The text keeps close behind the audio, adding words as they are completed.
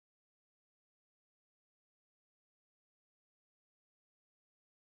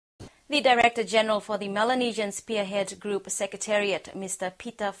The Director General for the Melanesian Spearhead Group Secretariat, Mr.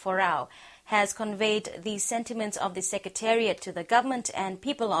 Peter Forau, has conveyed the sentiments of the Secretariat to the government and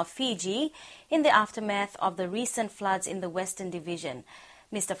people of Fiji in the aftermath of the recent floods in the Western Division.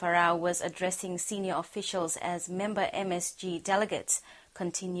 Mr. Forau was addressing senior officials as member MSG delegates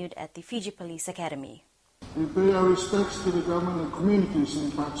continued at the Fiji Police Academy. We pay our respects to the government and communities in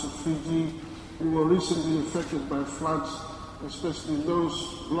parts of Fiji who were recently affected by floods, especially those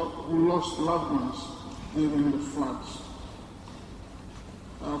who lost loved ones during the floods.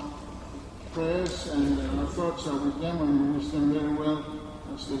 Our prayers and our thoughts are with them, and we wish them very well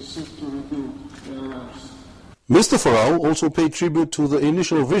as they seek to rebuild their lives. Mr. Forau also paid tribute to the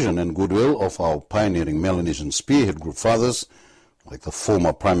initial vision and goodwill of our pioneering Melanesian Spearhead Group fathers, like the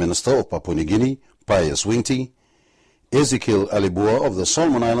former Prime Minister of Papua New Guinea, Pius Wingti, Ezekiel Alibua of the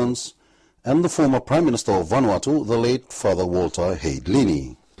Solomon Islands, and the former Prime Minister of Vanuatu, the late Father Walter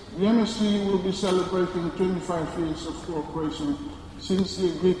Heidlini. The MSC will be celebrating 25 years of cooperation since the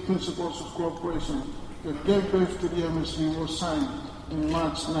agreed principles of cooperation that gave birth to the MSC was signed in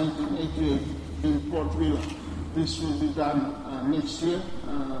March 1988 in Port Vila. This will be done next year,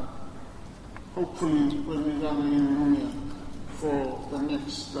 hopefully when we gather in Romania for the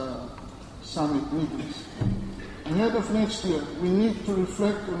next summit meetings. Ahead of next year, we need to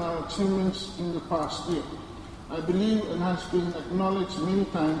reflect on our achievements in the past year. I believe, and has been acknowledged many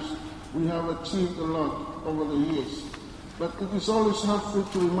times, we have achieved a lot over the years. But it is always helpful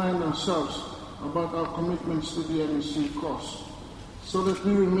to remind ourselves about our commitments to the MSC cause, so that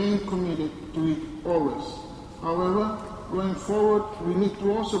we remain committed to it always. However, going forward, we need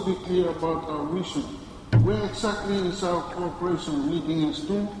to also be clear about our vision. Where exactly is our cooperation leading us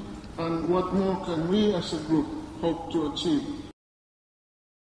to, and what more can we as a group hope to achieve?